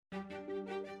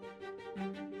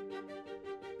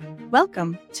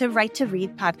Welcome to Write to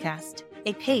Read podcast,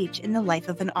 a page in the life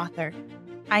of an author.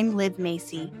 I'm Liv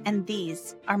Macy, and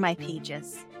these are my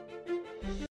pages.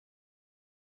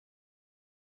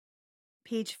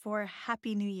 Page 4,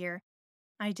 Happy New Year.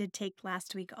 I did take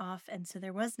last week off, and so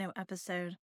there was no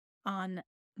episode on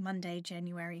Monday,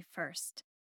 January 1st.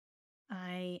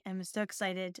 I am so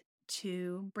excited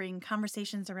to bring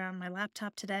conversations around my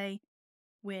laptop today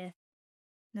with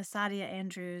Nazarea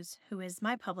Andrews, who is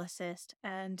my publicist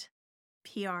and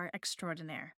PR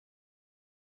extraordinaire.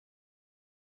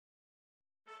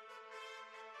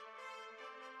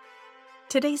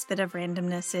 Today's bit of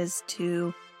randomness is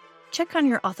to check on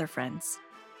your author friends.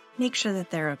 Make sure that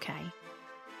they're okay.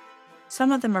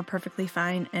 Some of them are perfectly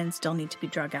fine and still need to be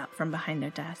drug out from behind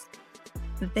their desk.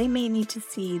 They may need to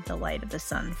see the light of the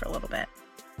sun for a little bit.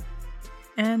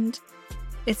 And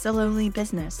it's a lonely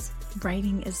business.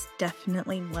 Writing is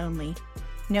definitely lonely.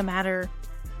 No matter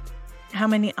how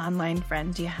many online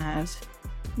friends you have,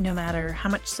 no matter how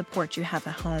much support you have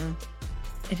at home,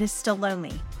 it is still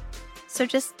lonely. So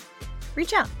just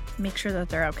reach out, make sure that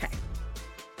they're okay.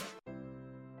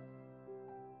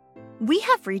 We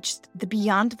have reached the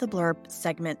Beyond the Blurb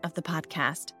segment of the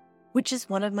podcast, which is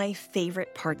one of my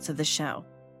favorite parts of the show.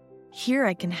 Here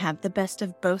I can have the best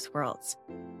of both worlds,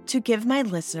 to give my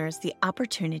listeners the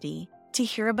opportunity to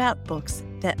hear about books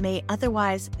that may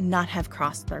otherwise not have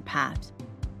crossed their path,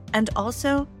 and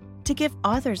also to give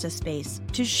authors a space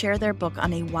to share their book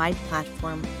on a wide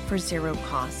platform for zero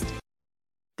cost.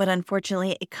 But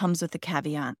unfortunately, it comes with a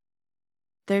caveat.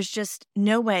 There's just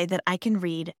no way that I can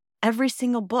read every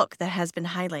single book that has been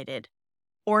highlighted,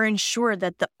 or ensure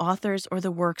that the authors or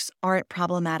the works aren't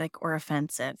problematic or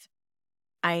offensive.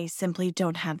 I simply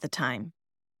don't have the time.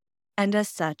 And as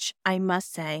such, I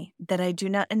must say that I do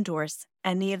not endorse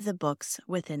any of the books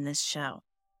within this show.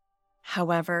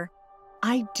 However,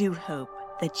 I do hope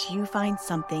that you find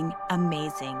something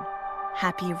amazing.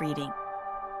 Happy reading.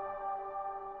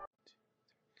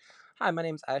 Hi, my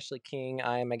name is Ashley King.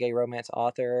 I am a gay romance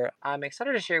author. I'm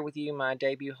excited to share with you my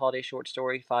debut holiday short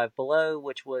story, Five Below,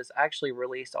 which was actually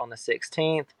released on the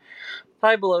 16th.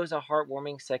 Five Below is a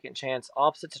heartwarming second chance,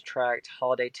 opposites attract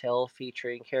holiday tale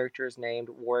featuring characters named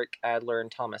Warwick Adler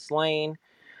and Thomas Lane.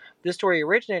 This story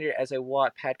originated as a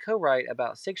Wattpad co-write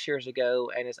about 6 years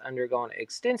ago and has undergone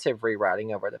extensive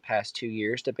rewriting over the past 2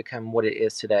 years to become what it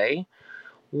is today.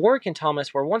 Warwick and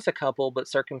Thomas were once a couple, but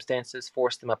circumstances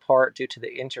forced them apart due to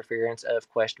the interference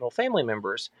of questionable family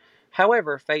members.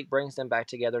 However, fate brings them back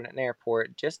together in an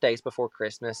airport just days before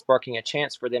Christmas, sparking a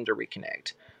chance for them to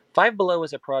reconnect. Five Below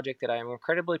is a project that I am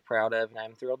incredibly proud of, and I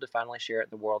am thrilled to finally share it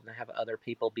in the world and have other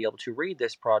people be able to read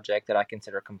this project that I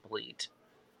consider complete.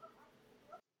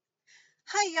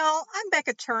 Hi, y'all. I'm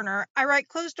Becca Turner. I write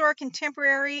closed-door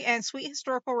contemporary and sweet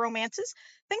historical romances.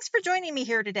 Thanks for joining me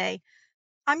here today.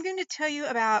 I'm going to tell you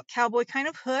about Cowboy Kind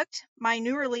of Hooked, my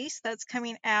new release that's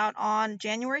coming out on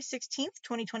January 16th,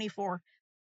 2024.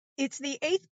 It's the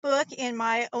 8th book in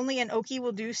my Only an Okie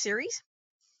Will Do series.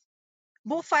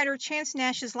 Bullfighter Chance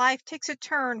Nash's life takes a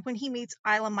turn when he meets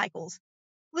Isla Michaels.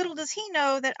 Little does he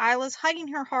know that Isla's hiding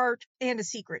her heart and a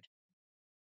secret.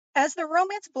 As the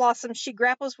romance blossoms, she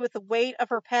grapples with the weight of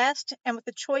her past and with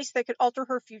the choice that could alter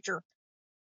her future.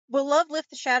 Will love lift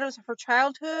the shadows of her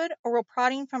childhood, or will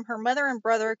prodding from her mother and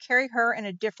brother carry her in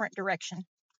a different direction?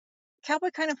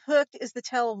 Cowboy Kind of Hooked is the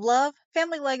tale of love,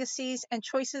 family legacies, and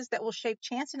choices that will shape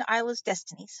Chance and Isla's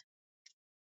destinies.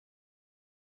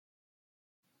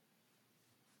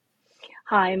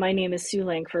 Hi, my name is Sue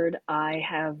Langford. I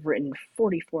have written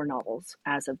 44 novels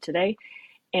as of today,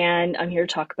 and I'm here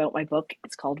to talk about my book.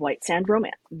 It's called White Sand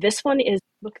Romance. This one is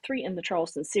book 3 in the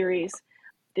Charleston series.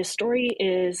 This story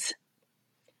it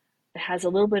has a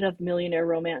little bit of millionaire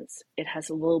romance. It has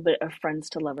a little bit of friends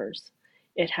to lovers.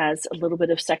 It has a little bit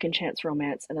of second chance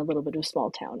romance and a little bit of small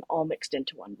town, all mixed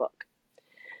into one book.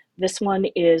 This one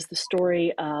is the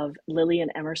story of Lily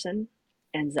and Emerson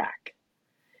and Zach.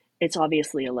 It's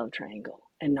obviously a love triangle,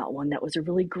 and not one that was a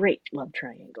really great love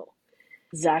triangle.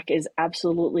 Zach is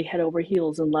absolutely head over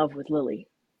heels in love with Lily,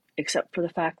 except for the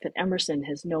fact that Emerson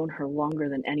has known her longer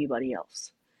than anybody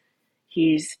else.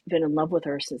 He's been in love with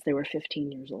her since they were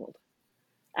 15 years old.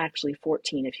 Actually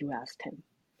 14 if you asked him.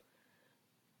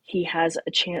 He has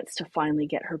a chance to finally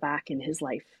get her back in his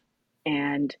life,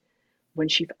 and when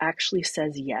she actually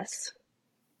says yes,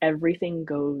 everything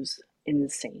goes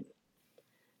insane.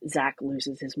 Zach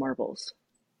loses his marbles.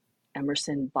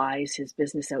 Emerson buys his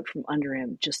business out from under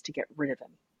him just to get rid of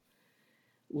him.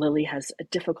 Lily has a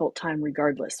difficult time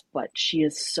regardless, but she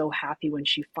is so happy when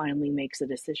she finally makes a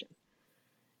decision.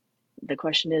 The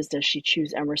question is, does she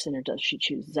choose Emerson or does she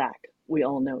choose Zach? We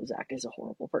all know Zach is a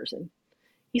horrible person.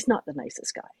 He's not the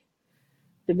nicest guy.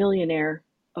 The millionaire,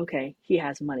 okay, he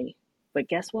has money. But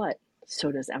guess what?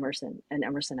 So does Emerson. And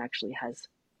Emerson actually has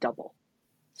double.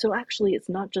 So actually, it's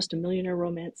not just a millionaire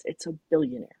romance, it's a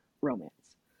billionaire romance.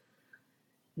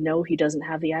 No, he doesn't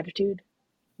have the attitude.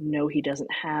 No, he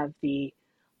doesn't have the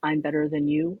I'm better than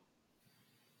you.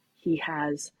 He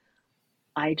has,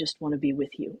 I just want to be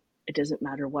with you. It doesn't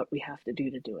matter what we have to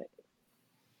do it.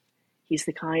 He's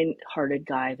the kind-hearted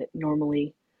guy that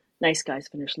normally nice guys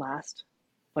finish last,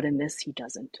 but in this, he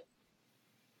doesn't.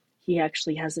 He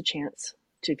actually has a chance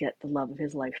to get the love of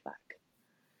his life back.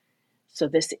 So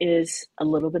this is a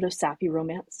little bit of sappy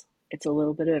romance. It's a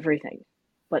little bit of everything.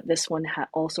 But this one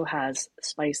also has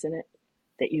spice in it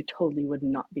that you totally would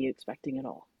not be expecting at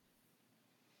all.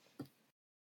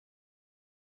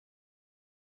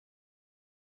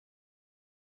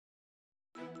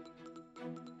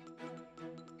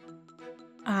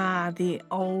 The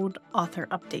old author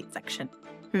update section.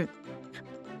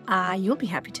 You'll be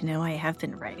happy to know I have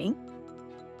been writing.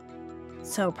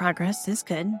 So progress is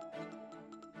good.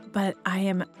 But I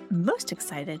am most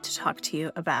excited to share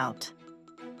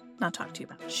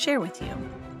with you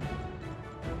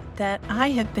that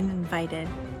I have been invited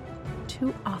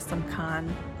to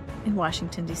AwesomeCon in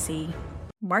Washington, D.C.,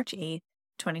 March 8th,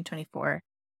 2024.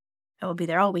 I will be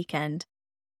there all weekend.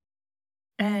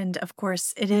 And of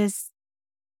course, it is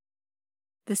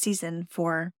the season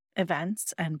for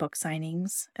events and book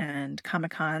signings and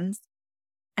Comic-Cons.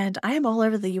 And I am all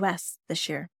over the U.S. this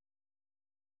year.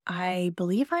 I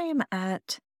believe I am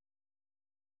at,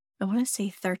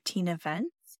 13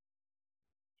 events.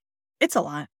 It's a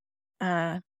lot.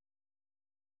 I'm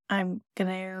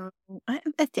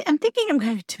thinking I'm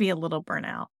going to be a little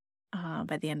burnout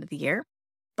by the end of the year,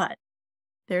 but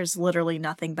there's literally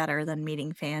nothing better than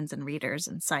meeting fans and readers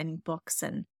and signing books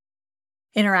and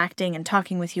interacting and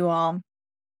talking with you all.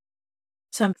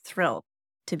 So I'm thrilled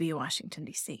to be in Washington,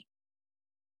 D.C.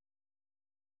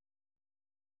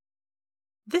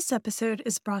 This episode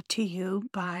is brought to you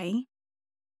by,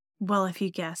 well, if you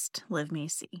guessed Liv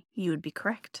Macy, you would be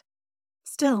correct.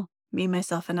 Still, me,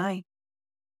 myself, and I.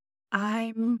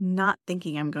 I'm not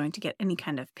thinking I'm going to get any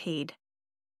kind of paid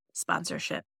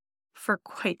sponsorship for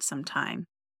quite some time.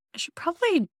 I should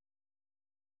probably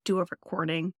do a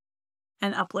recording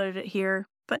and upload it here,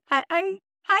 but I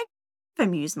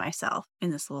amuse myself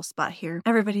in this little spot here.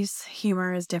 Everybody's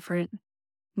humor is different.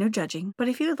 No judging. But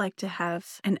if you would like to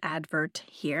have an advert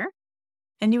here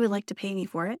and you would like to pay me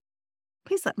for it,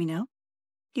 please let me know.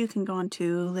 You can go on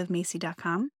to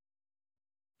livemacy.com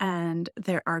and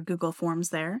there are Google Forms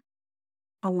there,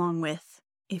 along with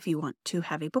if you want to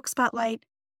have a book spotlight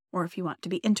or if you want to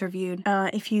be interviewed.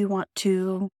 If you want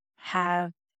to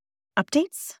have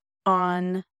updates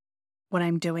on what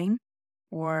I'm doing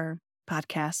or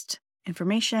podcast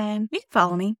information, you can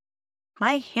follow me.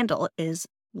 My handle is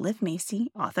Liv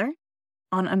Macy Author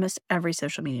on almost every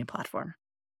social media platform.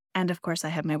 And of course, I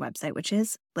have my website, which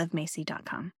is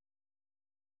livemacy.com.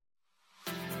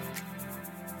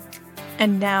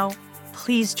 And now,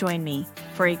 please join me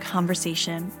for a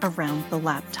conversation around the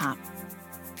laptop.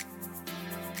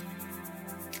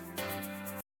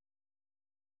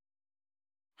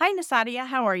 Hi, Nazarea.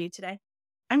 How are you today?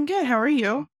 I'm good. How are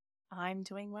you? I'm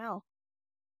doing well.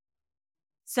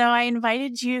 So I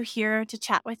invited you here to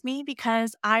chat with me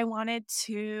because I wanted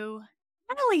to,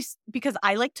 not only because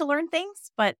I like to learn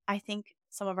things, but I think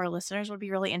some of our listeners would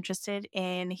be really interested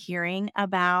in hearing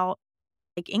about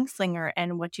Inkslinger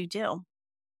and what you do.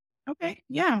 Okay.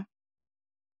 Yeah.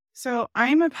 So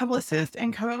I'm a publicist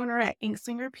and co-owner at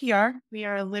Inkslinger PR. We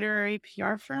are a literary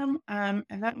PR firm, and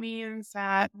that means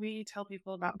that we tell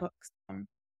people about books.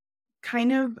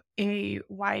 Kind of a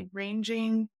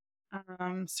wide-ranging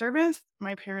service.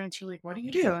 My parents are like, "What do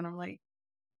you do?" And I'm like,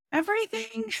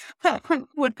 "Everything,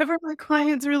 whatever my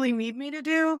clients really need me to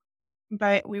do."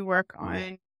 But we work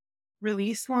on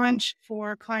release launch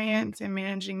for clients and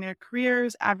managing their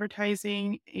careers,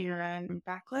 advertising, and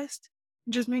backlist.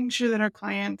 Just making sure that our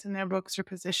clients and their books are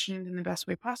positioned in the best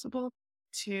way possible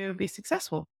to be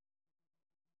successful.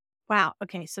 Wow.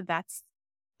 Okay. So that's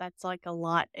like a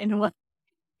lot in one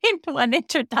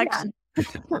introduction. Yeah.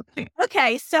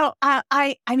 Okay. So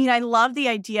I mean, I love the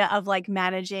idea of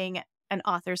managing an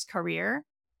author's career.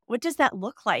 What does that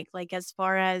look like? As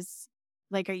far as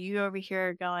are you over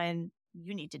here going,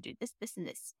 you need to do this, this, and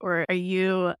this? Or are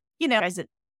you, is it?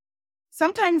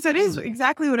 Sometimes that is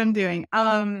exactly what I'm doing.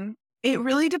 It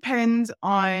really depends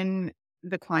on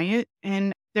the client,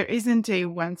 and there isn't a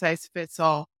one size fits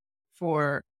all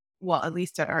for, well, at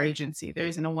least at our agency, there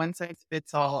isn't a one size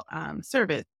fits all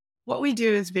service. What we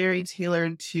do is very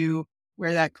tailored to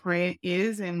where that client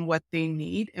is and what they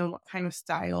need and what kind of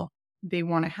style they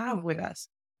want to have with us.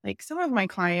 Like some of my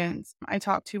clients I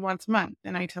talk to once a month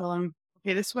and I tell them,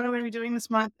 okay, this is what I'm going to be doing this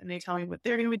month. And they tell me what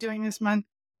they're going to be doing this month.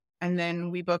 And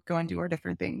then we both go and do our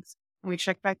different things. And we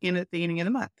check back in at the beginning of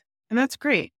the month. And that's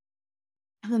great.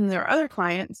 And then there are other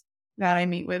clients that I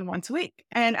meet with once a week.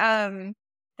 And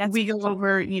we go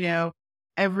over,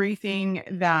 everything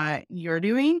that you're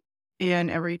doing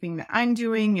and everything that I'm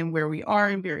doing and where we are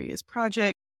in various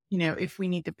projects, if we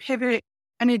need to pivot.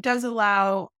 And it does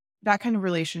allow, that kind of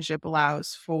relationship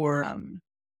allows for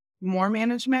more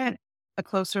management, a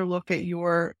closer look at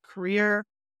your career,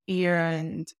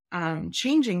 and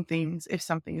changing things if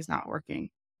something is not working.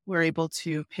 We're able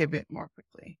to pivot more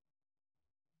quickly.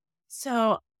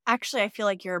 So actually, I feel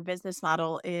like your business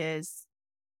model is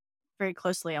very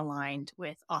closely aligned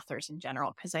with authors in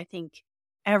general, because I think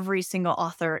every single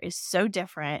author is so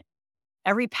different.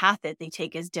 Every path that they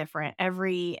take is different.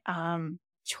 Every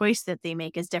choice that they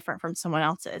make is different from someone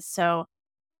else's. So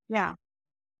yeah,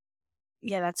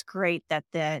 that's great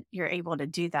that you're able to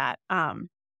do that. Actually,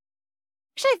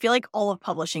 I feel like all of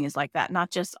publishing is like that, not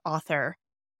just author.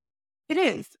 It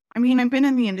is. I mean, I've been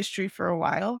in the industry for a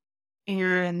while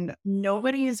and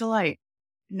nobody is alike.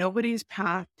 Nobody's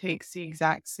path takes the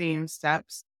exact same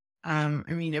steps.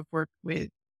 I've worked with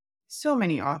so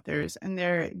many authors and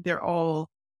they're all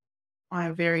on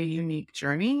a very unique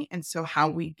journey. And so how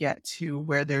we get to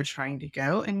where they're trying to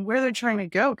go and where they're trying to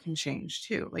go can change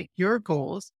too. Like your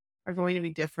goals are going to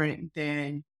be different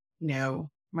than,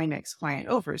 my next client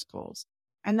over's goals.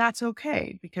 And that's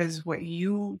okay, because what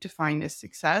you define as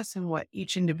success and what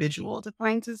each individual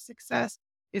defines as success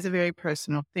is a very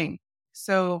personal thing.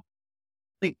 So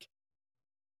like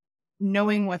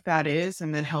knowing what that is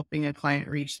and then helping a client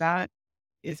reach that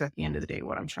is at the end of the day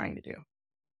what I'm trying to do.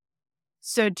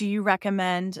 So do you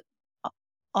recommend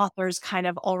authors kind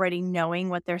of already knowing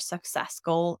what their success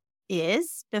goal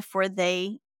is before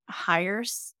they hire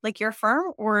like your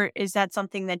firm? Or is that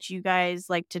something that you guys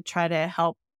like to try to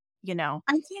help,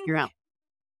 figure out?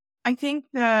 I think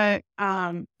that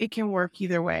it can work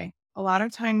either way. A lot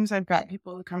of times I've got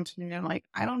people who come to me and I'm like,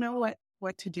 I don't know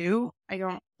what to do.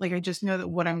 I just know that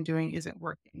what I'm doing isn't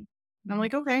working. And I'm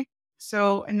like, okay.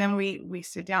 So, and then we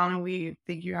sit down and we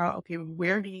figure out, okay,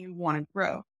 where do you want to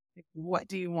grow? Like, what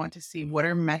do you want to see? What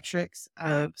are metrics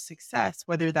of success,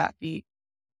 whether that be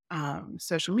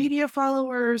social media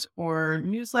followers or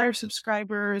newsletter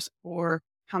subscribers or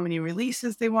how many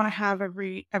releases they want to have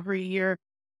every year.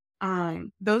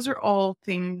 Those are all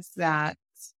things that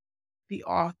the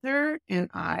author and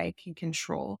I can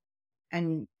control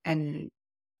and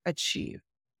achieve.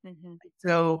 Mm-hmm.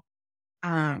 So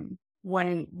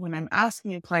when I'm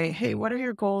asking a client, hey, what are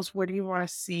your goals? Where do you want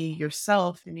to see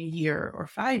yourself in a year or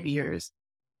 5 years?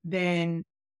 Then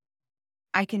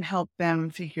I can help them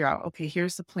figure out, okay,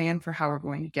 here's the plan for how we're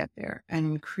going to get there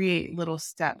and create little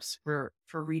steps for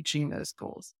reaching those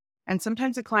goals. And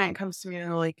sometimes a client comes to me and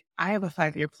they're like, I have a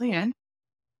 5-year plan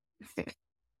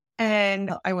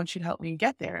and I want you to help me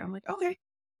get there. I'm like, okay.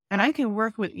 And I can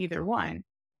work with either one.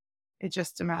 It's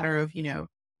just a matter of,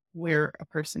 where a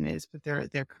person is with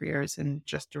their careers and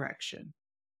just direction.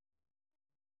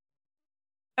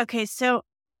 Okay. So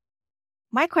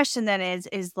my question then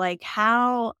is like,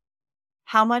 how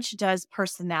much does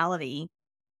personality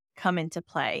come into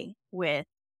play with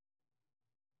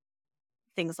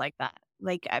things like that?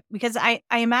 Like, because I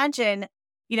imagine,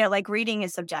 like reading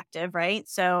is subjective, right?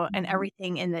 So, and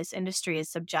everything in this industry is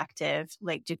subjective.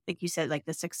 Like you said, like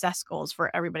the success goals for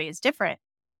everybody is different.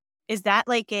 Is that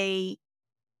like a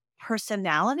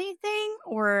personality thing,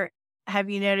 or have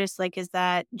you noticed, like, is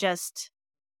that just?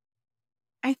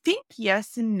 I think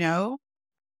yes and no,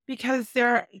 because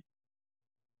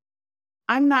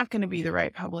I'm not going to be the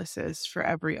right publicist for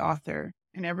every author,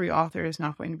 and every author is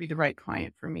not going to be the right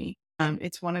client for me.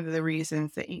 It's one of the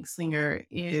reasons that Inkslinger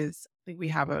is, like, we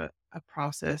have a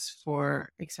process for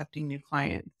accepting new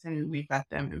clients, and we vet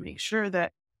them to make sure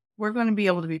that we're going to be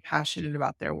able to be passionate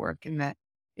about their work and that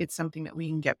it's something that we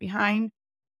can get behind,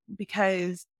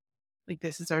 because like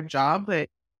this is our job. But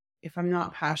if I'm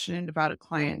not passionate about a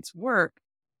client's work,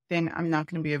 then I'm not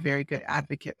going to be a very good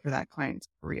advocate for that client's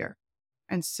career.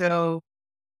 And so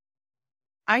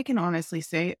I can honestly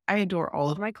say I adore all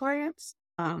of my clients.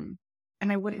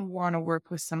 And I wouldn't want to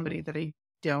work with somebody that I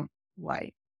don't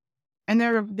like. And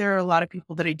there are a lot of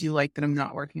people that I do like that I'm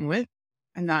not working with.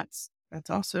 And that's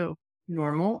also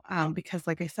normal. Because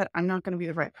like I said, I'm not going to be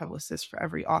the right publicist for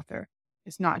every author.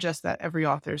 It's not just that every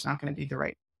author is not going to be the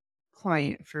right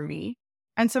client for me.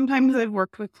 And sometimes I've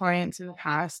worked with clients in the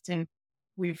past and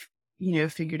we've,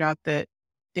 figured out that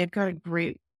they've got a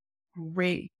great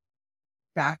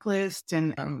backlist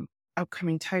and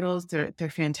upcoming titles. They're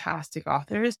fantastic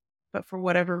authors, but for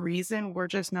whatever reason, we're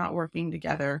just not working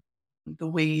together the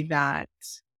way that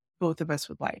both of us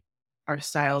would like. Our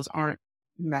styles aren't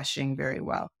meshing very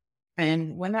well.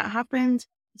 And when that happens,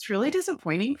 it's really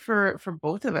disappointing for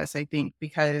both of us, I think,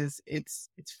 because it's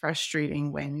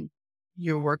frustrating when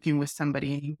you're working with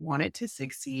somebody and you want it to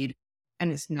succeed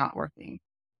and it's not working.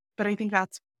 But I think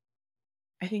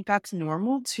that's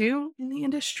normal too in the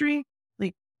industry.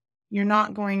 Like you're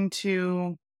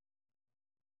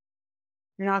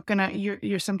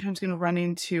sometimes gonna run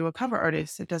into a cover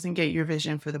artist that doesn't get your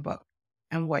vision for the book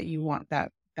and what you want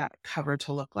that cover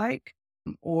to look like,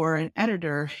 or an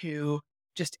editor who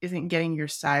just isn't getting your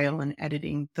style and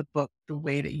editing the book the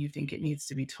way that you think it needs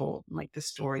to be told, like the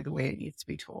story the way it needs to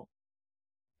be told.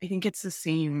 I think it's the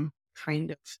same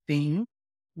kind of thing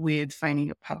with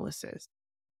finding a publicist.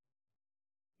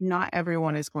 Not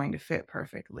everyone is going to fit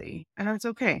perfectly, and that's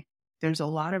okay. There's a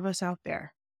lot of us out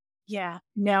there. Yeah,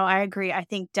 no, I agree. I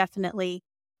think definitely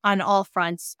on all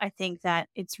fronts, I think that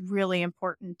it's really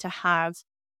important to have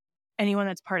anyone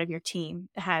that's part of your team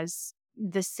has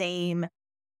the same,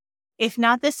 if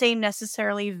not the same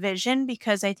necessarily vision,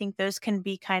 because I think those can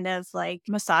be kind of like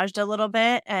massaged a little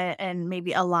bit and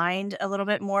maybe aligned a little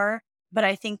bit more. But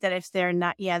I think that if they're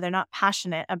not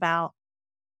passionate about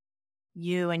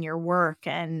you and your work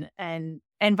and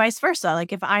vice versa.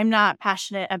 Like if I'm not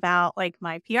passionate about like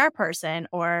my PR person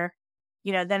or,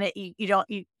 then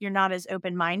you're not as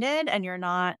open-minded and you're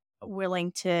not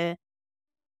willing to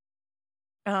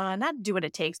not do what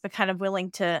it takes, but kind of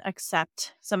willing to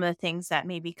accept some of the things that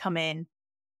maybe come in.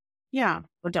 Yeah.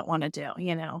 Or don't want to do,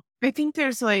 I think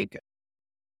there's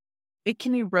it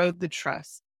can erode the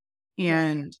trust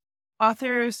and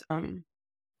authors, and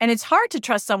it's hard to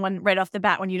trust someone right off the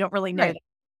bat when you don't really know. Right.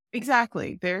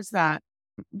 Exactly. There's that.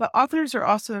 But authors are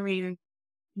also,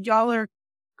 y'all are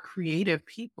creative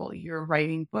people. You're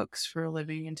writing books for a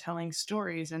living and telling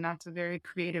stories, and that's a very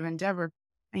creative endeavor.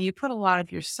 And you put a lot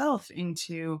of yourself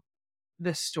into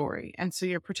the story. And so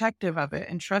you're protective of it,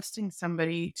 and trusting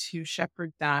somebody to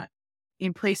shepherd that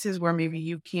in places where maybe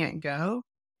you can't go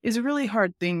is a really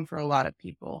hard thing for a lot of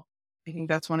people. I think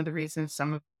that's one of the reasons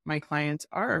some of my clients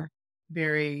are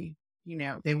very,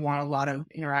 they want a lot of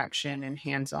interaction and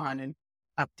hands-on and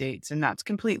updates. And that's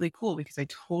completely cool because I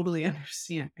totally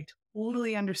understand. I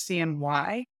totally understand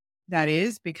why that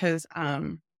is because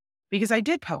I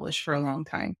did publish for a long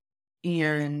time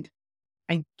and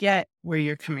I get where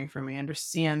you're coming from. I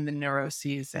understand the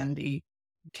neuroses and the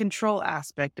control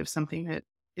aspect of something that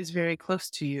is very close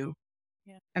to you.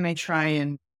 Yeah. And I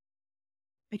try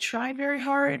very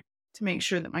hard to make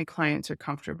sure that my clients are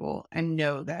comfortable and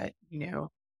know that,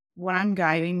 when I'm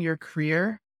guiding your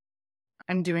career,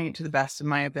 I'm doing it to the best of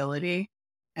my ability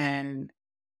and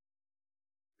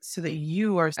so that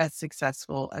you are as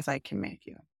successful as I can make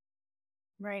you.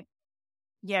 Right.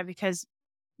 Yeah, because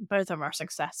both of our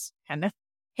success kind of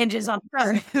hinges on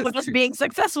us being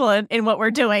successful in what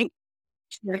we're doing.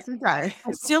 Yes, it does.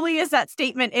 As silly as that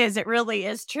statement is, it really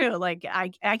is true. Like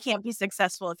I can't be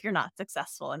successful if you're not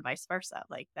successful and vice versa.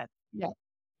 Like that. Yeah.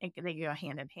 They go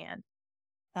hand in hand.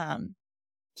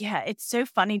 Yeah, it's so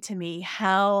funny to me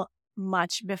how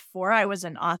much before I was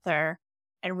an author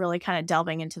and really kind of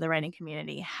delving into the writing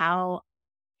community, how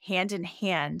hand in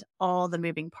hand all the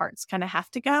moving parts kind of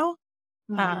have to go.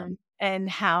 Mm-hmm. And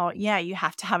how, you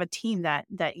have to have a team that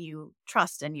you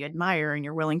trust and you admire and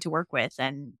you're willing to work with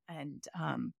and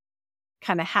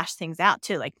kind of hash things out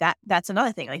too. Like that's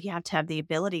another thing. Like you have to have the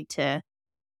ability to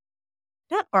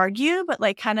not argue, but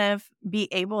like kind of be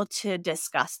able to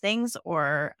discuss things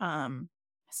or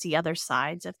see other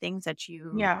sides of things that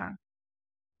you.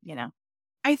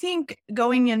 I think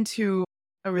going into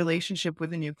a relationship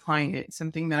with a new client, it's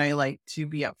something that I like to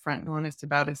be upfront and honest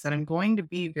about is that I'm going to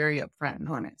be very upfront and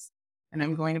honest. And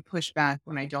I'm going to push back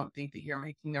when I don't think that you're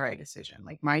making the right decision.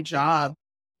 Like my job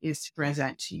is to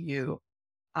present to you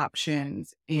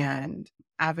options and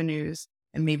avenues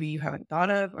and maybe you haven't thought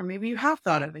of, or maybe you have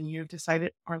thought of and you've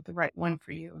decided aren't the right one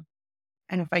for you.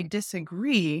 And if I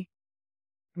disagree,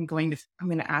 I'm going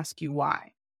to ask you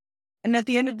why. And at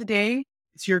the end of the day,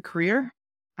 it's your career.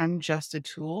 I'm just a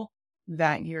tool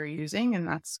that you're using, and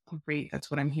that's great.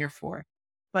 That's what I'm here for.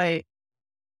 But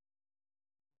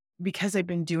because I've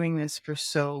been doing this for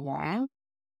so long,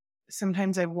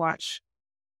 sometimes I watch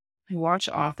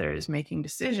authors making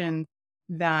decisions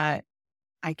that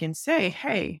I can say,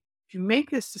 hey, if you make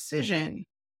this decision,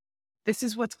 this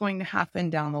is what's going to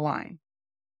happen down the line.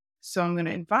 So I'm going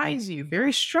to advise you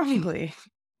very strongly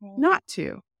not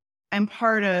to. I'm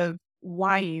part of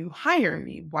why you hire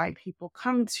me, why people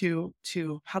come to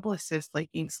publicists like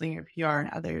Inkslinger PR and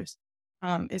others,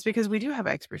 is because we do have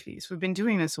expertise. We've been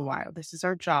doing this a while. This is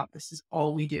our job. This is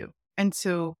all we do. And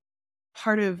so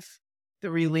part of the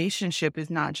relationship is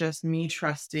not just me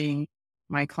trusting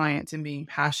my clients and being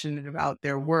passionate about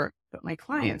their work, but my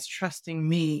clients trusting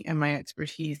me and my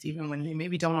expertise, even when they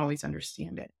maybe don't always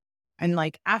understand it. And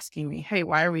like asking me, hey,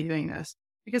 why are we doing this?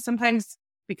 Because sometimes,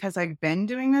 because I've been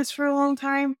doing this for a long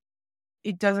time,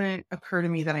 it doesn't occur to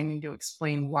me that I need to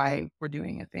explain why we're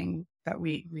doing a thing that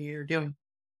we are doing.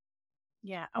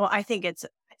 Yeah. Well, I think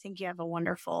you have a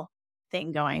wonderful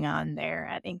thing going on there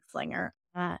at Inkslinger.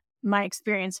 My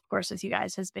experience, of course, with you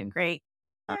guys has been great.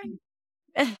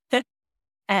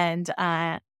 And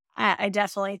I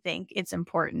definitely think it's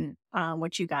important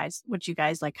what you guys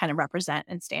like kind of represent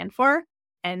and stand for,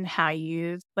 and how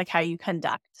you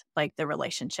conduct like the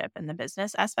relationship and the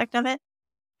business aspect of it.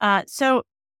 So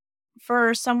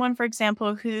for someone, for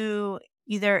example, who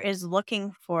either is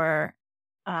looking for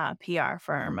a PR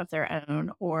firm of their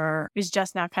own, or is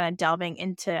just now kind of delving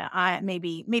into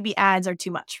maybe ads are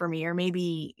too much for me, or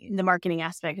maybe the marketing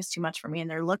aspect is too much for me, and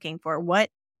they're looking for what,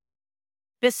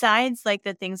 besides like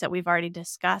the things that we've already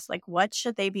discussed, like what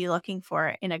should they be looking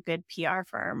for in a good PR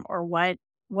firm, or what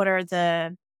are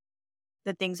the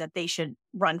things that they should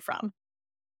run from?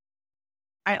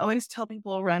 I always tell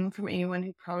people, run from anyone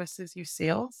who promises you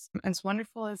sales. As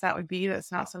wonderful as that would be,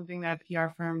 that's not something that a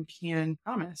PR firm can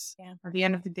promise. Yeah. At the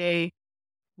end of the day,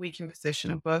 we can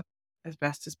position a book as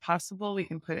best as possible. We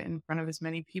can put it in front of as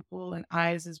many people and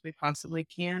eyes as we possibly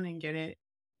can and get it,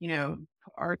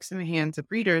 arcs in the hands of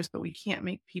readers, but we can't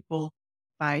make people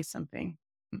buy something.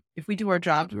 If we do our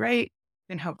job right,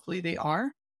 then hopefully they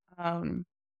are.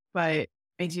 But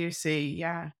I do say,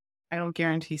 yeah, I don't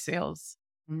guarantee sales.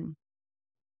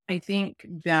 I think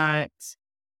that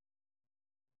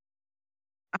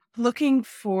looking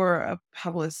for a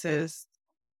publicist,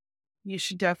 you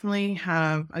should definitely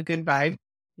have a good vibe,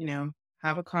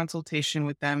 have a consultation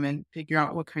with them and figure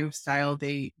out what kind of style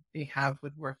they have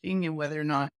with working, and whether or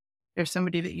not there's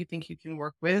somebody that you think you can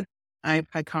work with. I've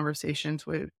had conversations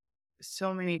with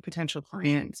so many potential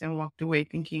clients and walked away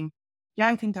thinking, yeah,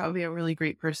 I think that would be a really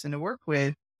great person to work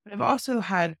with. But I've also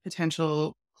had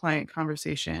potential client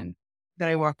conversation that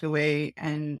I walked away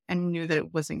and knew that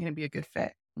it wasn't going to be a good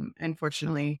fit.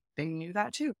 Unfortunately, they knew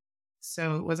that too.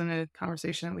 So it wasn't a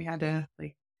conversation that we had to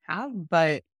have,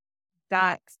 but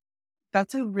that's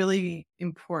a really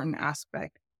important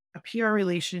aspect. A PR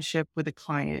relationship with a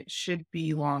client should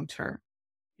be long term.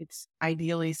 It's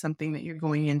ideally something that you're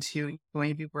going to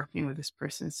be working with this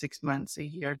person 6 months, a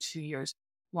year, 2 years,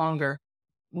 longer.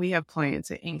 We have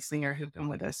clients at Inkslinger who've been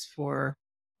with us for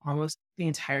almost the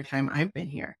entire time I've been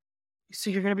here. So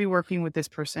you're going to be working with this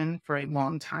person for a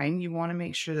long time. You want to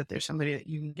make sure that there's somebody that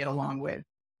you can get along with,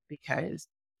 because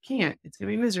you can't, it's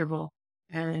going to be miserable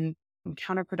and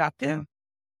counterproductive.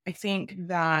 I think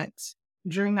that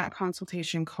during that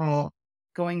consultation call,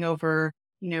 going over,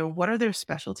 what are their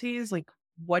specialties? Like,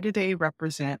 what do they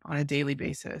represent on a daily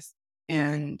basis?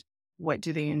 And what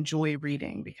do they enjoy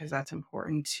reading? Because that's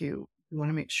important too. You want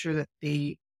to make sure that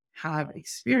they have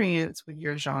experience with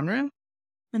your genre.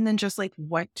 And then just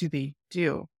what do they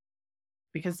do?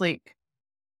 Because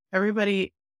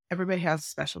everybody has a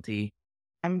specialty.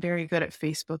 I'm very good at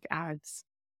Facebook ads,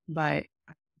 but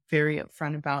I'm very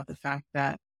upfront about the fact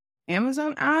that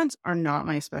Amazon ads are not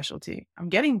my specialty. I'm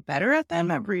getting better at them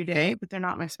every day, but they're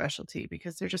not my specialty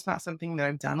because they're just not something that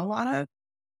I've done a lot of.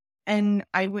 And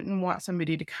I wouldn't want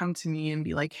somebody to come to me and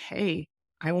be like, hey,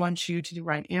 I want you to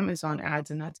write Amazon ads,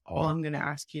 and that's all I'm going to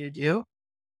ask you to do.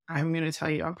 I'm going to tell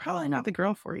you, I'm probably not the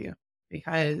girl for you,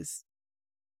 because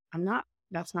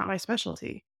that's not my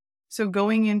specialty. So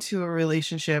going into a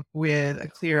relationship with a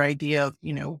clear idea of,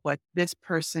 what this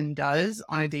person does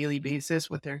on a daily basis,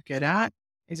 what they're good at,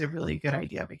 is a really good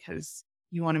idea, because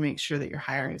you want to make sure that you're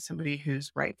hiring somebody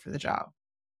who's right for the job.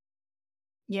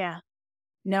 Yeah.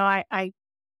 No, I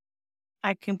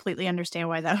completely understand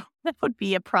why that would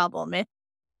be a problem.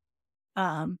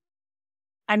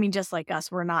 Just like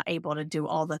us, we're not able to do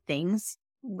all the things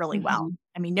really well.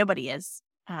 Nobody is.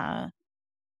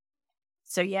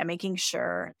 So yeah, making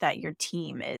sure that your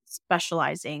team is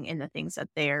specializing in the things that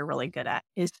they're really good at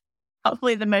is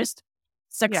probably the most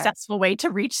successful way to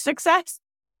reach success.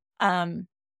 And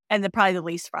probably the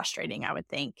least frustrating, I would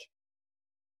think.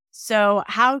 So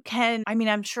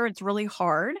I'm sure it's really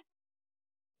hard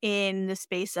in the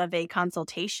space of a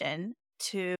consultation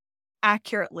to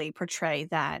accurately portray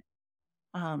that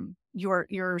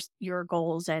your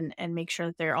goals and make sure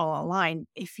that they're all aligned.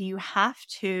 If you have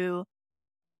to,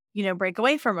 break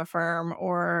away from a firm,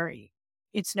 or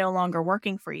it's no longer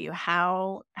working for you.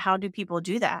 How do people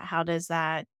do that? How does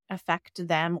that affect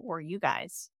them or you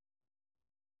guys?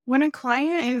 When a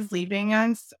client is leaving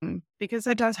us, because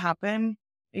that does happen,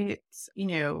 it's,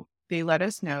 they let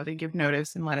us know, they give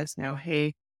notice and let us know,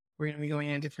 hey, we're going to be going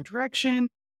in a different direction.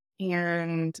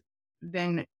 And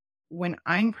then when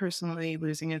I'm personally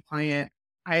losing a client,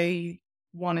 I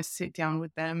want to sit down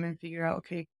with them and figure out,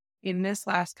 okay, in this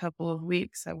last couple of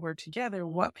weeks that we're together,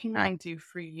 what can I do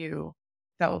for you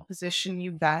that will position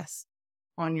you best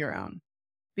on your own?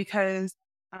 Because,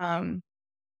 um,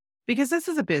 because this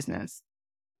is a business.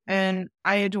 And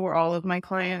I adore all of my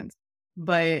clients,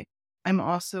 but I'm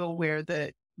also aware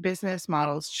that business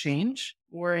models change.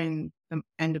 We're in the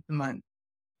end of the month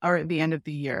or at the end of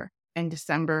the year in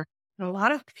December. And a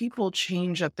lot of people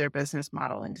change up their business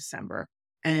model in December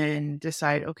and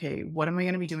decide, okay, what am I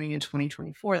going to be doing in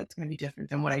 2024 that's going to be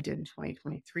different than what I did in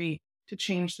 2023 to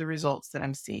change the results that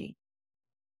I'm seeing?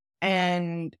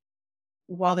 And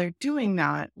while they're doing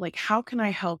that, like, how can I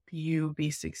help you be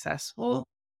successful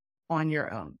on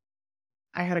your own?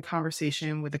 I had a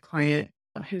conversation with a client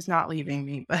who's not leaving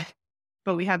me,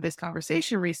 but we had this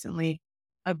conversation recently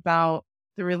about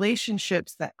the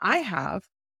relationships that I have,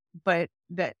 but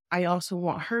that I also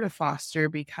want her to foster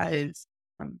because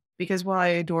while I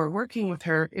adore working with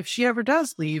her, if she ever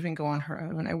does leave and go on her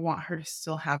own, I want her to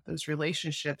still have those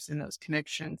relationships and those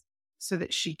connections so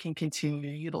that she can continue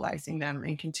utilizing them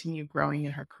and continue growing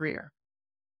in her career.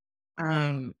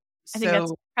 I think that's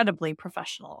So incredibly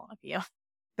professional of you.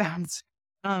 that's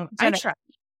I Jenna, try.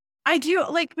 I do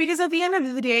because at the end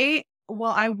of the day,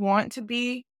 while I want to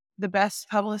be the best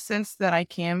publicist that I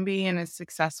can be and as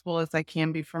successful as I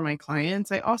can be for my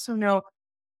clients, I also know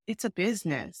it's a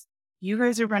business. You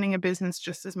guys are running a business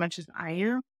just as much as I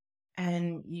am,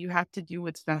 and you have to do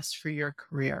what's best for your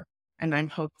career. And I'm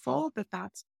hopeful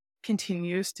that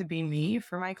continues to be me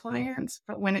for my clients.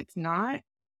 But when it's not,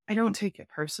 I don't take it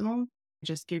personal. I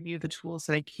just give you the tools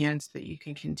that I can so that you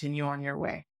can continue on your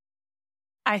way.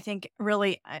 I think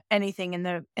really anything in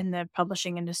the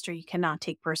publishing industry you cannot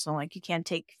take personal. Like you can't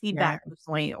take feedback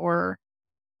personally or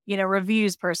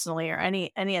reviews personally or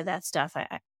any of that stuff. I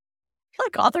feel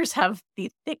like authors have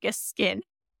the thickest skin.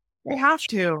 They have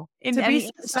to. In To any be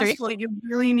industry. successful, you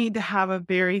really need to have a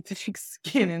very thick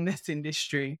skin in this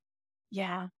industry.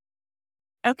 Yeah.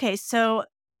 Okay, so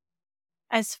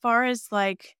as far as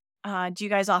do you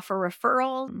guys offer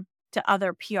referral to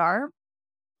other PR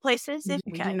places?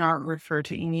 We do not refer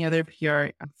to any other PR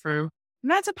firm.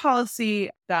 And that's a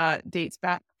policy that dates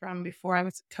back from before I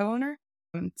was a co-owner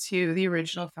to the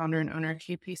original founder and owner,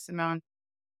 KP Simone.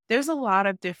 There's a lot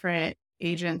of different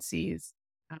agencies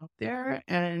out there,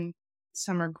 and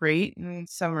some are great and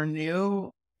some are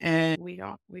new. And we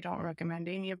don't recommend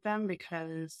any of them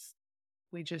because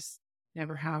we just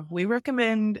never have. We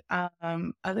recommend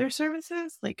other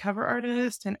services like cover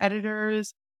artists and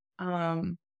editors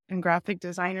and graphic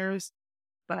designers,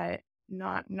 but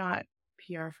not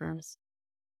PR firms.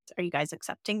 Are you guys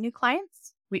accepting new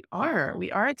clients? We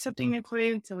are accepting new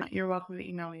clients, so you're welcome to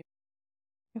email me.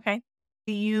 Okay.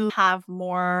 Do you have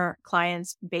more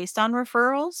clients based on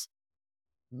referrals?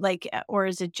 Or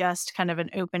is it just kind of an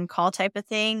open call type of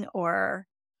thing? Or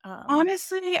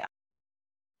honestly,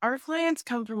 our clients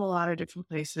come from a lot of different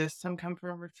places. Some come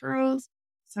from referrals,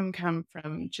 some come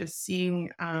from just seeing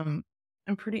I'm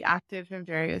pretty active in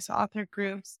various author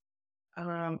groups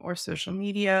or social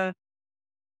media.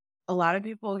 A lot of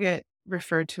people get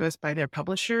referred to us by their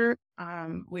publisher.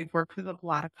 We've worked with a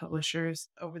lot of publishers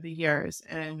over the years.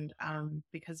 And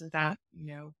because of that,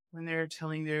 when they're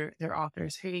telling their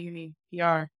authors, hey, you need PR,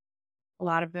 a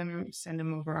lot of them send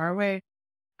them over our way.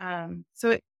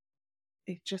 So it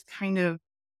just kind of,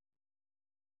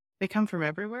 they come from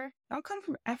everywhere. They'll come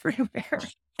from everywhere.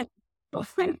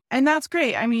 And that's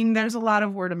great. I mean, there's a lot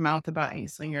of word of mouth about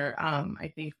Inkslinger, I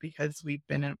think, because we've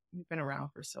been around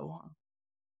for so long.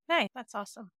 Nice. That's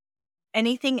awesome.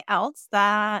 Anything else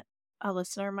that a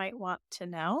listener might want to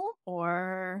know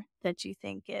or that you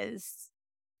think is,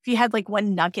 if you had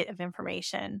one nugget of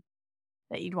information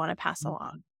that you'd want to pass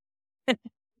along?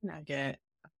 Nugget.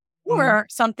 Or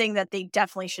something that they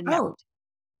definitely should know.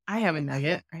 I have a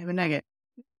nugget.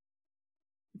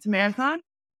 It's a marathon.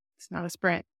 It's not a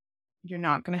sprint. You're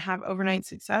not going to have overnight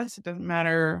success. It doesn't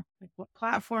matter what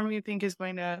platform you think is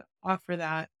going to offer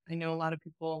that. I know a lot of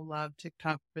people love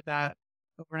TikTok for that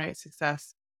overnight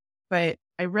success. But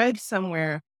I read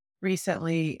somewhere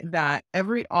recently that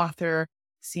every author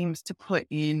seems to put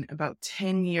in about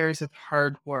 10 years of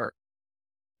hard work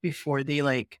before they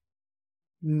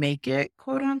make it,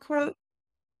 quote unquote.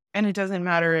 And it doesn't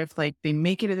matter if they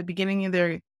make it at the beginning of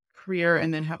their career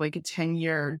and then have like a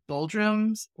 10-year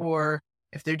doldrums, or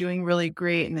if they're doing really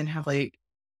great and then have like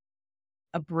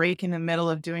a break in the middle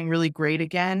of doing really great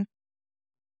again.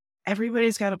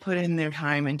 Everybody's got to put in their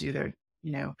time and do their,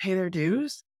 pay their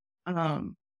dues.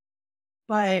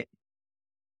 But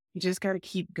you just got to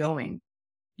keep going.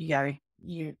 You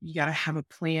gotta have a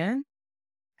plan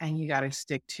and you gotta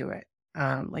stick to it.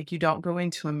 Like you don't go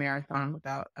into a marathon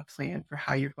without a plan for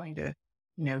how you're going to,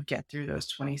 get through those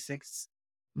 26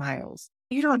 miles.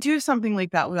 You don't do something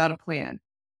like that without a plan.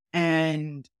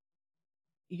 And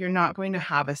you're not going to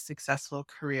have a successful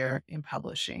career in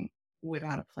publishing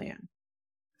without a plan.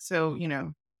 So,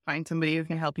 find somebody who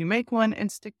can help you make one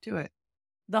and stick to it.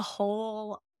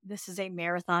 This is a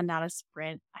marathon, not a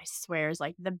sprint, I swear, is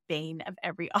like the bane of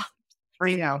every author.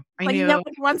 I know. No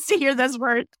one wants to hear those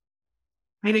words.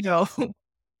 I know.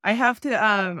 I have to,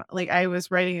 I was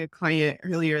writing a client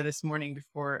earlier this morning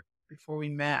before we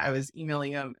met. I was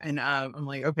emailing him and I'm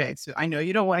like, okay, so I know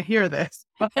you don't want to hear this,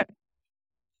 but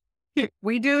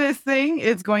we do this thing,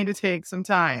 it's going to take some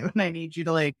time and I need you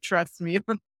to trust me.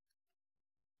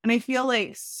 And I feel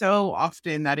like so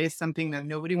often that is something that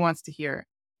nobody wants to hear.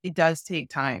 It does take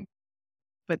time.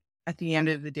 But at the end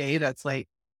of the day, that's it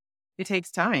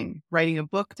takes time. Writing a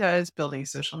book does, building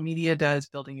social media does,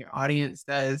 building your audience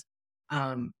does.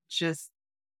 Just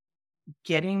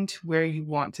getting to where you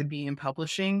want to be in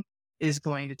publishing is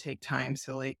going to take time.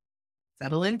 So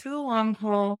settle into the long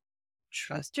haul,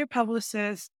 trust your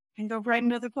publicist, and go write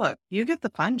another book. You get the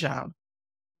fun job.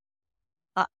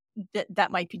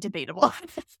 That might be debatable.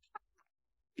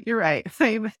 You're right.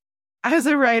 As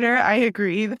a writer, I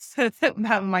agree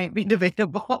that might be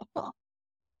debatable.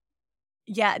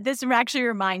 Yeah, this actually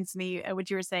reminds me of what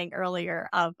you were saying earlier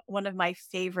of one of my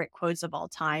favorite quotes of all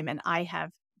time. And I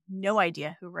have no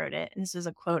idea who wrote it. And this is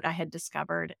a quote I had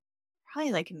discovered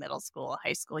probably in middle school,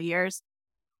 high school years,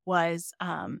 was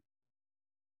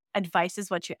advice is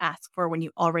what you ask for when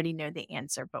you already know the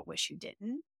answer, but wish you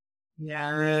didn't.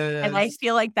 Yeah. And I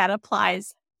feel like that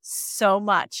applies so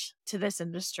much to this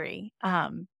industry.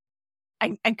 I'm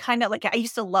kind of I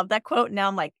used to love that quote. Now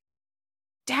I'm like,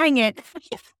 dang it.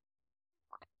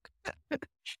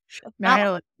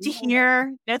 Not to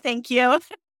hear. No, thank you.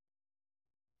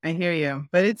 I hear you,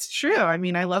 but it's true. I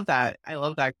mean, I love that. I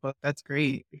love that quote. That's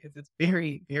great because it's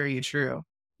very, very true.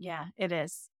 Yeah, it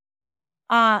is.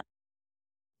 So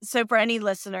for any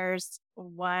listeners,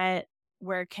 where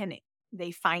can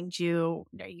they find you?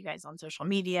 Are you guys on social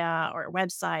media or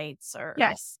websites or?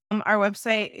 Yes. Our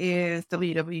website is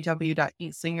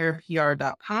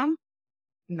www.inkslingerpr.com.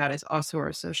 And that is also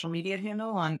our social media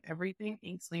handle on everything,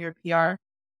 Inkslinger PR.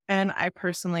 And I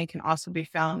personally can also be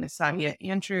found as Nazarea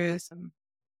Andrews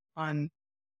on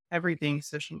everything,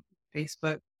 social,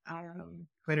 Facebook,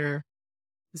 Twitter.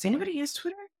 Does anybody use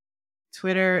Twitter?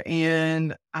 Twitter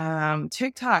and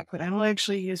TikTok, but I don't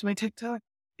actually use my TikTok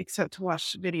except to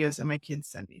watch videos that my kids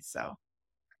send me. So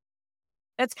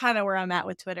that's kind of where I'm at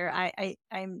with Twitter.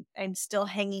 I'm still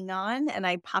hanging on and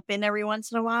I pop in every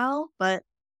once in a while, but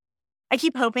I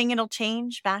keep hoping it'll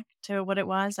change back to what it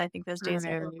was. I think those days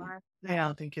are over. I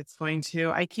don't think it's going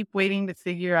to. I keep waiting to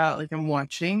figure out, I'm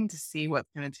watching to see what's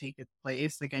going to take its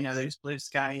place. I know there's Blue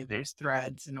Sky, there's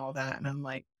Threads and all that. And I'm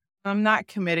I'm not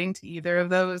committing to either of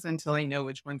those until I know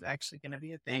which one's actually going to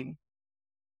be a thing.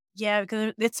 Yeah,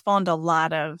 because it spawned a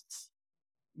lot of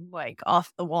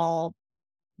off the wall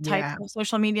type of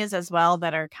social medias as well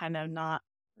that are kind of not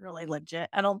really legit,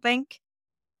 I don't think,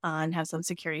 and have some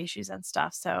security issues and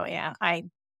stuff. So yeah,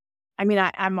 I'm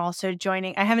also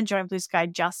joining. I haven't joined Blue Sky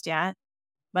just yet,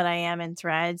 but I am in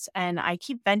Threads and I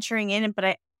keep venturing in,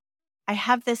 but I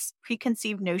have this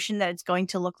preconceived notion that it's going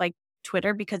to look like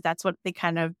Twitter because that's what they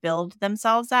kind of build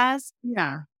themselves as.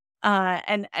 Yeah.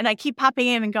 And I keep popping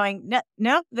in and going,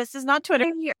 no, this is not Twitter.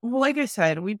 Well, like I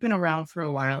said, we've been around for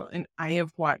a while and I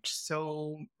have watched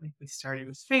we started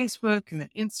with Facebook and then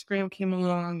Instagram came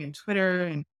along and Twitter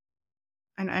and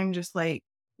I'm just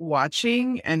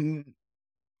watching and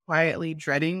quietly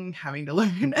dreading having to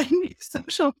learn a new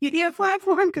social media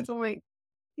platform because I'm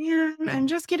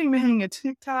just getting the hang of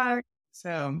TikTok.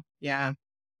 So yeah,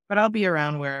 but I'll be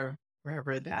around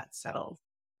wherever that settles.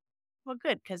 Well,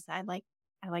 good, because I like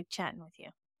chatting with you.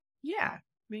 Yeah,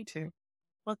 me too.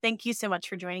 Well, thank you so much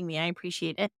for joining me. I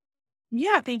appreciate it.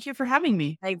 Yeah, thank you for having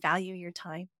me. I value your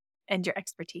time and your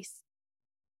expertise.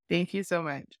 Thank you so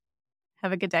much.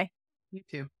 Have a good day. You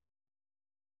too.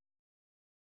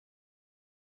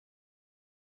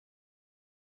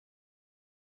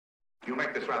 You'll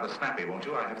make this rather snappy, won't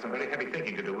you? I have some very heavy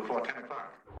thinking to do before 10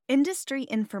 o'clock. Industry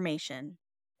information,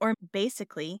 or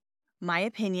basically my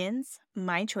opinions,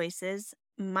 my choices,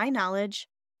 my knowledge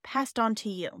passed on to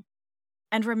you.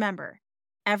 And remember,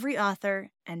 every author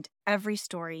and every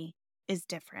story is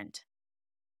different.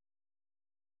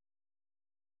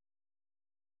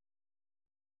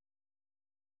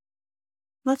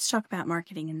 Let's talk about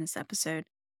marketing in this episode.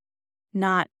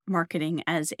 Not marketing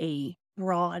as a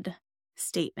broad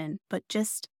statement, but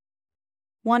just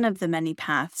one of the many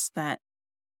paths that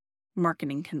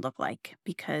marketing can look like,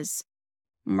 because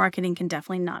marketing can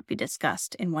definitely not be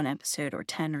discussed in one episode or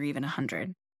 10 or even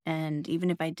 100. And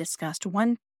even if I discussed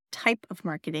one type of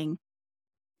marketing,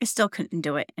 I still couldn't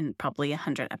do it in probably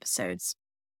 100 episodes.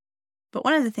 But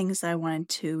one of the things that I wanted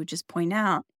to just point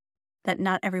out that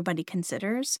not everybody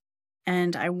considers,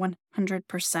 and I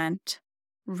 100%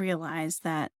 realize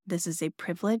that this is a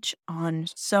privilege on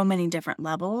so many different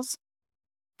levels,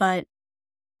 but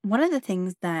one of the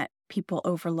things that people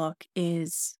overlook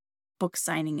is book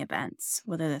signing events,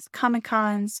 whether that's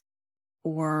Comic-Cons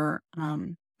or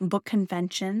book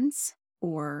conventions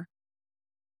or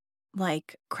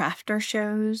like crafter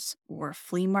shows or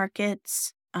flea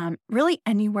markets, really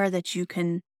anywhere that you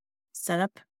can set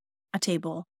up a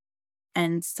table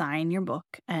and sign your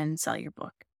book and sell your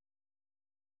book.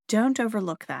 Don't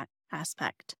overlook that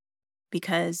aspect,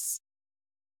 because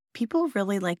people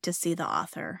really like to see the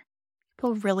author.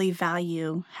 People really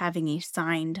value having a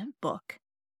signed book.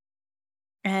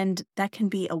 And that can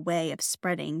be a way of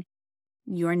spreading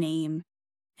your name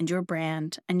and your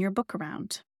brand and your book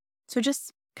around. So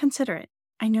just consider it.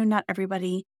 I know not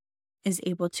everybody is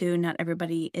able to, not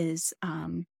everybody is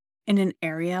in an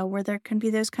area where there can be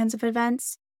those kinds of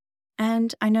events.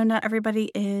 And I know not everybody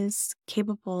is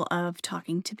capable of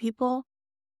talking to people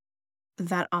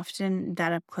that often,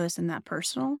 that up close and that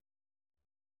personal.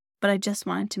 But I just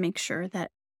wanted to make sure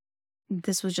that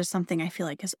this was just something I feel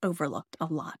like is overlooked a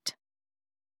lot.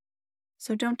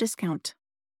 So don't discount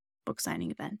book signing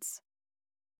events.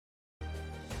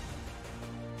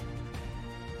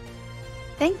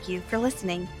 Thank you for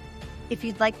listening. If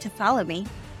you'd like to follow me,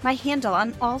 my handle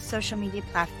on all social media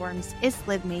platforms is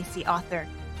Liv Macy Author.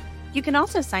 You can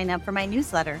also sign up for my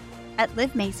newsletter at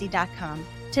livemacy.com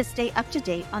to stay up to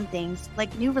date on things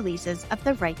like new releases of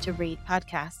the Right to Read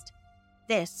podcast.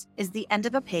 This is the end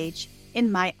of a page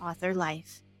in my author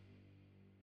life.